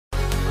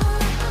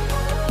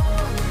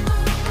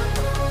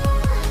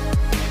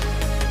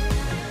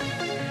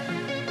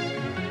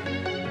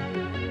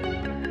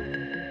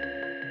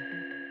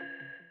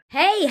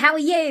Hey, how are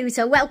you?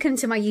 So welcome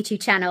to my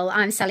YouTube channel.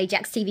 I'm Sally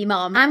Jack's TV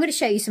Mom. I'm going to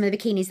show you some of the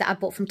bikinis that I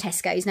bought from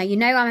Tesco's. Now, you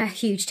know I'm a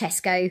huge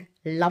Tesco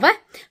lover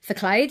for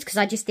clothes because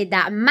I just did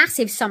that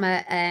massive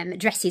summer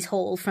dresses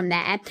haul from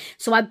there.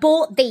 So I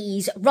bought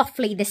these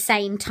roughly the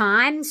same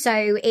time.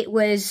 So it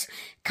was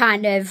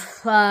kind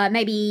of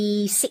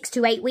maybe 6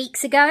 to 8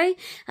 weeks ago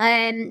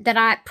that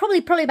I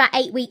probably about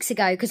 8 weeks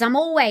ago, because I'm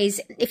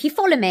always, if you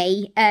follow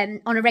me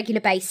on a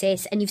regular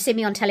basis and you've seen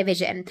me on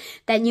television,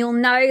 then you'll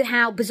know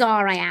how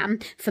bizarre I am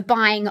for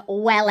buying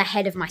well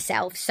ahead of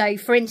myself. So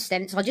for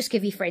instance, I'll just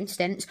give you for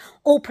instance,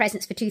 all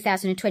presents for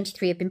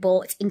 2023 have been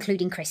bought,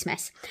 including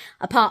Christmas,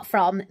 apart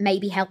from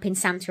maybe helping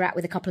Santa out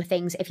with a couple of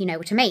things, if you know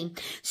what I mean.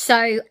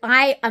 So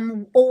I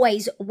am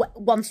always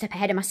one step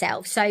ahead of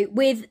myself. So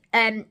with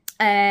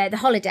the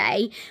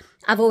holiday,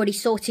 I've already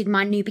sorted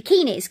my new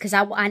bikinis because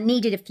I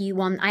needed a few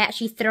one. I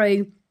actually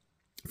threw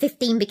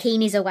 15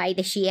 bikinis away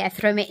this year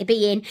from it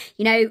being,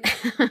 you know,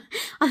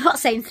 I'm not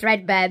saying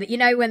threadbare, but you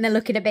know when they're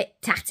looking a bit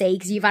tatty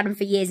because you've had them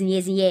for years and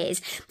years and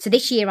years. So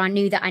this year I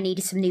knew that I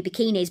needed some new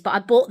bikinis, but I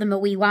bought them a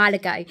wee while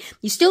ago.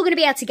 You're still going to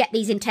be able to get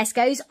these in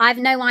Tesco's. I've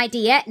no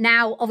idea.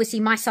 Now, obviously,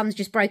 my son's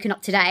just broken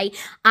up today.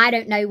 I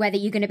don't know whether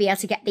you're going to be able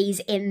to get these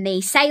in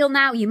the sale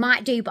now. You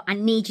might do, but I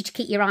need you to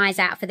keep your eyes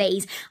out for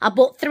these. I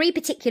bought 3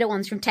 particular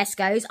ones from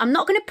Tesco's. I'm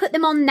not going to put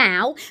them on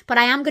now, but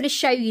I am going to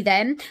show you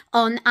them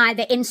on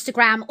either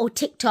Instagram or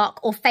TikTok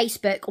or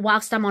Facebook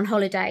whilst I'm on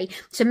holiday.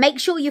 So make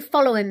sure you're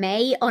following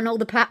me on all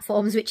the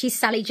platforms, which is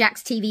Sally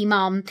Jack's TV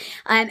Mom.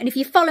 And if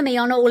you follow me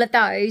on all of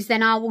those,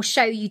 then I will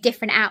show you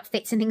different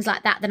outfits and things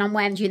like that I'm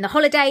wearing during the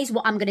holidays,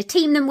 what I'm going to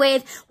team them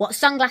with, what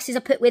sunglasses I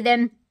put with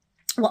them,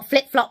 what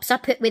flip-flops I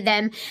put with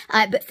them.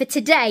 But for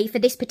today, for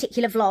this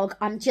particular vlog,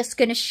 I'm just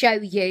going to show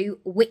you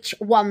which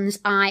ones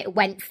I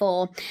went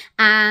for.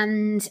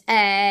 And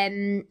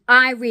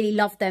I really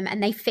love them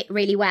and they fit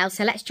really well.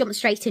 So let's jump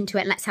straight into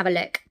it and let's have a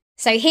look.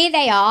 So here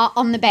they are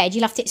on the bed.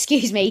 You'll have to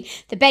excuse me.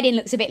 The bedding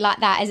looks a bit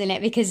like that, isn't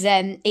it? Because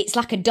it's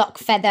like a duck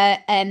feather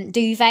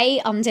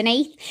duvet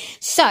underneath.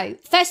 So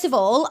first of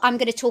all, I'm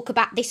going to talk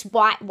about this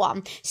white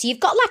one. So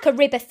you've got like a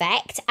rib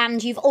effect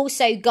and you've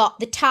also got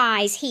the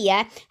ties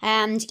here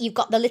and you've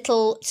got the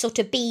little sort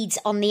of beads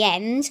on the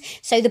end.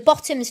 So the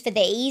bottoms for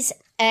these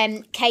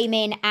came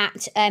in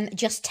at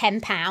just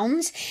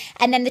 £10,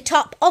 and then the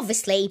top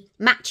obviously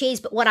matches,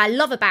 but what I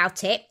love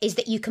about it is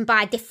that you can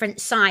buy different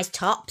size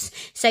tops.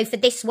 So for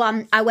this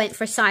one I went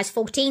for a size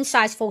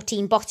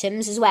 14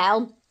 bottoms as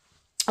well,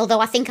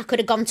 although I think I could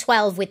have gone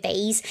 12 with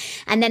these.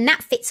 And then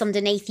that fits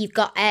underneath. You've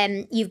got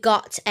a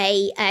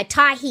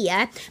tie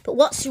here, but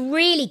what's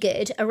really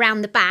good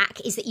around the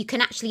back is that you can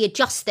actually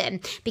adjust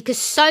them, because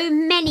so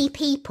many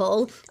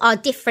people are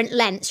different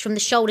lengths from the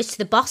shoulders to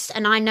the bust,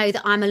 and I know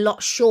that I'm a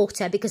lot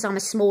shorter because I'm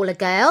a smaller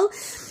girl,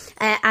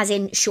 as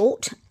in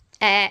short.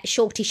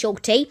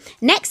 Shorty.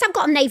 Next, I've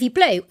got a navy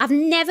blue. I've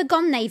never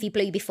gone navy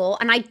blue before,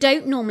 and I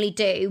don't normally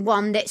do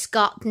one that's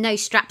got no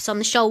straps on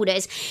the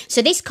shoulders.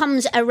 So this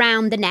comes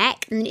around the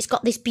neck, and it's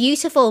got this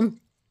beautiful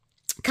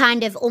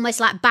kind of almost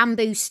like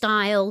bamboo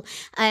style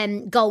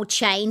gold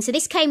chain. So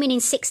this came in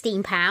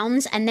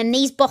 £16, and then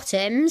these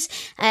bottoms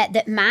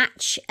that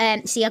match.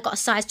 See, I got a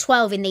size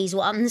 12 in these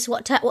ones.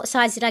 What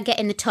size did I get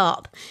in the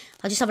top?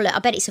 I'll just have a look. I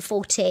bet it's a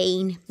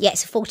 14. Yeah,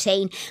 it's a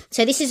 14.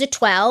 So this is a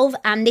 12,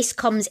 and this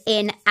comes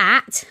in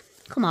at,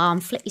 come on,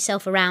 flip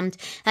yourself around,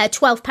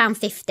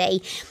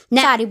 £12.50.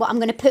 Now, decided what I'm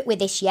going to put with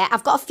this yet.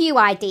 I've got a few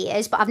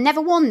ideas, but I've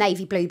never worn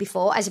navy blue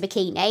before as a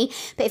bikini.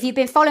 But if you've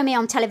been following me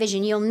on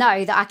television, you'll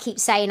know that I keep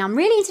saying, I'm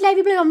really into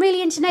navy blue, I'm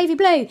really into navy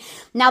blue.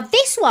 Now,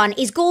 this one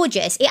is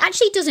gorgeous. It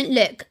actually doesn't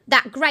look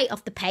that great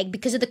off the peg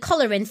because of the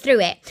colouring through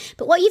it.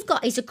 But what you've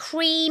got is a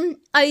cream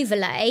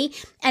overlay,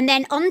 and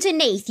then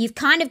underneath, you've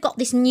kind of got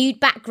this nude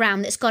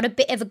background that's got a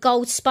bit of a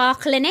gold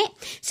sparkle in it.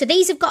 So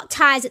these have got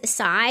ties at the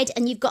side,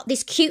 and you've got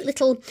this cute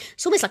little,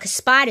 it's almost like a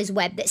spider's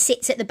web that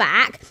sits at the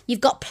back.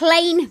 You've got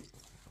plain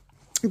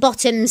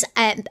bottoms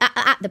at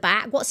the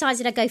back. What size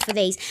did I go for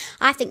these?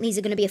 I think these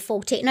are going to be a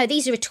 14. No,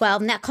 these are a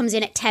 12, and that comes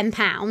in at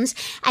 £10.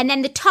 And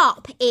then the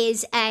top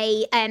is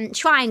a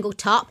triangle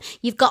top.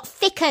 You've got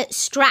thicker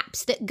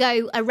straps that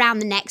go around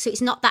the neck, so it's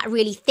not that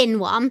really thin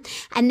one.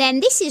 And then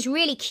this is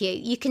really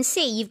cute. You can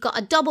see you've got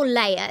a double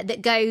layer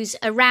that goes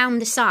around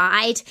the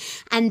side,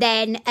 and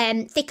then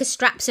thicker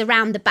straps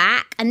around the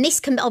back. And this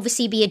can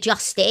obviously be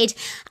adjusted.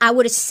 I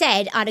would have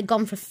said I'd have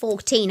gone for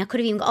 14. I could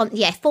have even gone,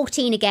 yeah,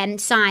 14 again,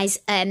 size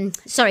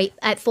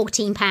at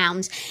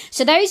 £14.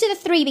 So those are the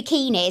 3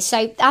 bikinis.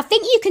 So I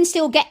think you can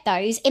still get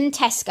those in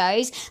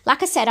Tesco's.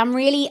 Like I said, I'm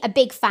really a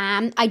big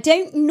fan. I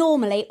don't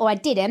normally, or I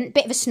didn't,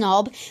 bit of a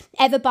snob,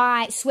 ever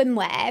buy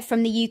swimwear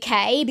from the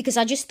UK, because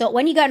I just thought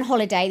when you go on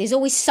holiday, there's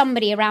always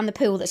somebody around the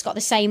pool that's got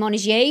the same on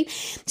as you.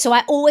 So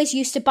I always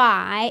used to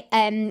buy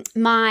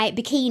my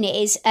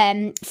bikinis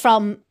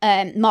from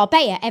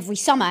Marbella every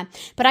summer.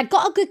 But I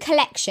got a good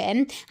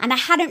collection, and I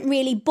hadn't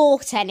really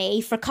bought any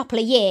for a couple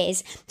of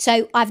years.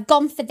 So I've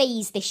gone for these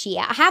these this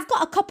year. I have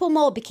got a couple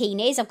more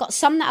bikinis. I've got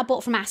some that I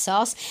bought from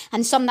ASOS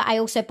and some that I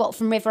also bought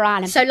from River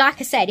Island. So like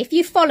I said, if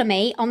you follow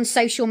me on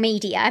social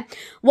media,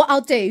 what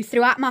I'll do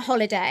throughout my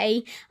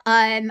holiday,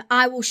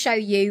 I will show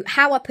you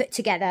how I put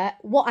together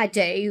what I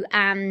do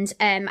and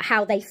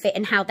how they fit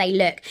and how they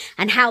look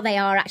and how they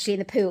are actually in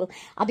the pool.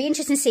 I'll be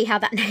interested to see how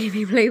that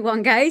navy blue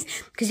one goes,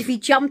 because if you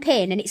jump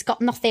in and it's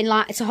got nothing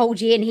like to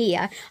hold you in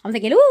here, I'm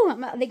thinking, oh,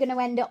 are they going to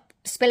end up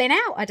spilling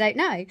out? I don't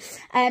know.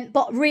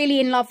 But really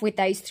in love with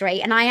those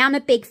three, and I am a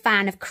big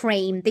fan of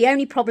cream. The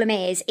only problem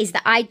is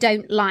that I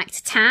don't like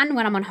to tan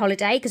when I'm on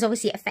holiday, because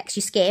obviously it affects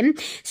your skin.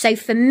 So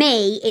for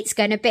me, it's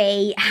going to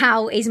be,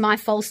 how is my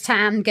false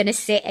tan going to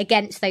sit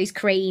against those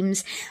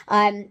creams?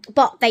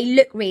 But they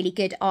look really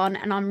good on,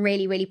 and I'm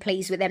really, really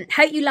pleased with them.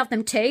 Hope you love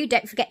them too.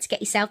 Don't forget to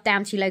get yourself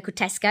down to your local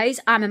Tesco's.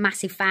 I'm a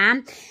massive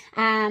fan.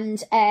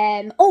 And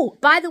oh,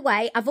 by the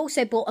way, I've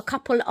also bought a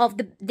couple of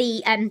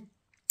the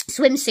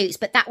swimsuits,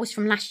 but that was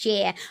from last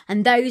year,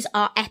 and those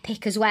are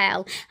epic as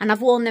well. And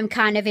I've worn them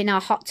kind of in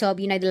our hot tub,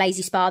 you know, the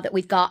lazy spa that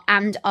we've got,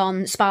 and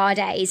on spa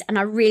days, and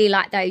I really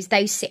like those.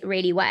 Those sit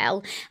really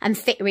well and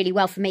fit really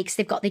well for me because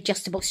they've got the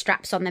adjustable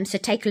straps on them. So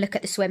take a look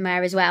at the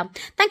swimwear as well.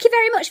 Thank you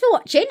very much for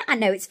watching. I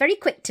know it's very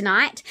quick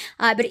tonight,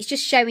 but it's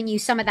just showing you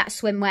some of that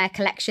swimwear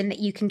collection that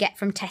you can get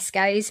from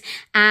Tesco's,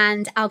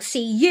 and I'll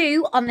see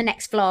you on the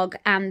next vlog,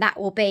 and that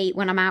will be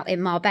when I'm out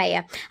in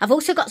Marbella. I've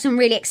also got some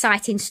really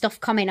exciting stuff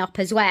coming up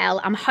as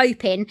well. I'm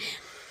hoping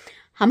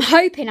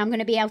I'm going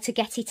to be able to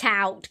get it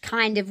out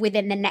kind of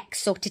within the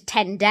next sort of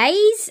 10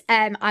 days.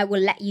 I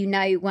will let you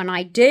know when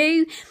I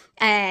do.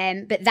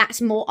 But that's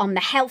more on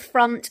the health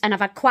front, and I've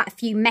had quite a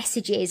few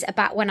messages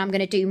about when I'm going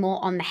to do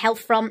more on the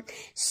health front.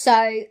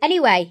 So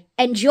anyway,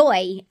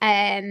 enjoy.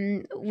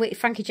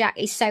 Frankie Jack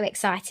is so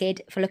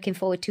excited for looking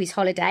forward to his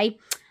holiday.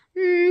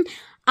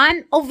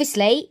 I'm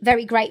obviously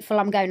very grateful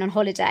I'm going on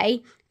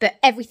holiday, but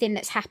everything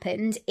that's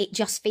happened, it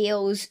just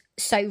feels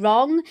so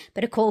wrong.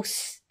 But of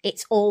course,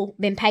 it's all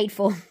been paid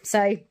for,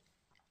 so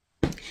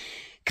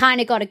kind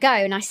of got to go.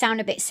 And I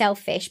sound a bit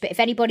selfish, but if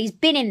anybody's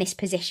been in this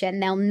position,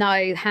 they'll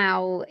know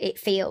how it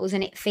feels,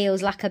 and it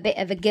feels like a bit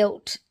of a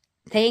guilt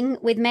thing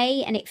with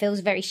me, and it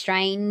feels very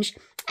strange.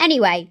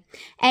 Anyway,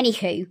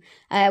 anywho,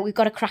 we've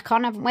got to crack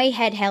on, haven't we?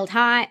 Head held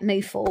high,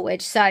 move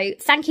forward. So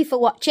thank you for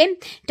watching.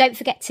 Don't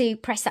forget to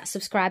press that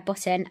subscribe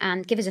button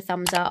and give us a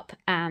thumbs up.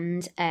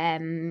 And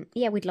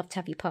yeah, we'd love to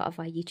have you part of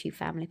our YouTube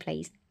family,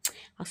 please.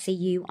 I'll see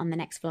you on the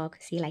next vlog.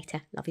 See you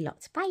later. Love you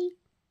lots. Bye.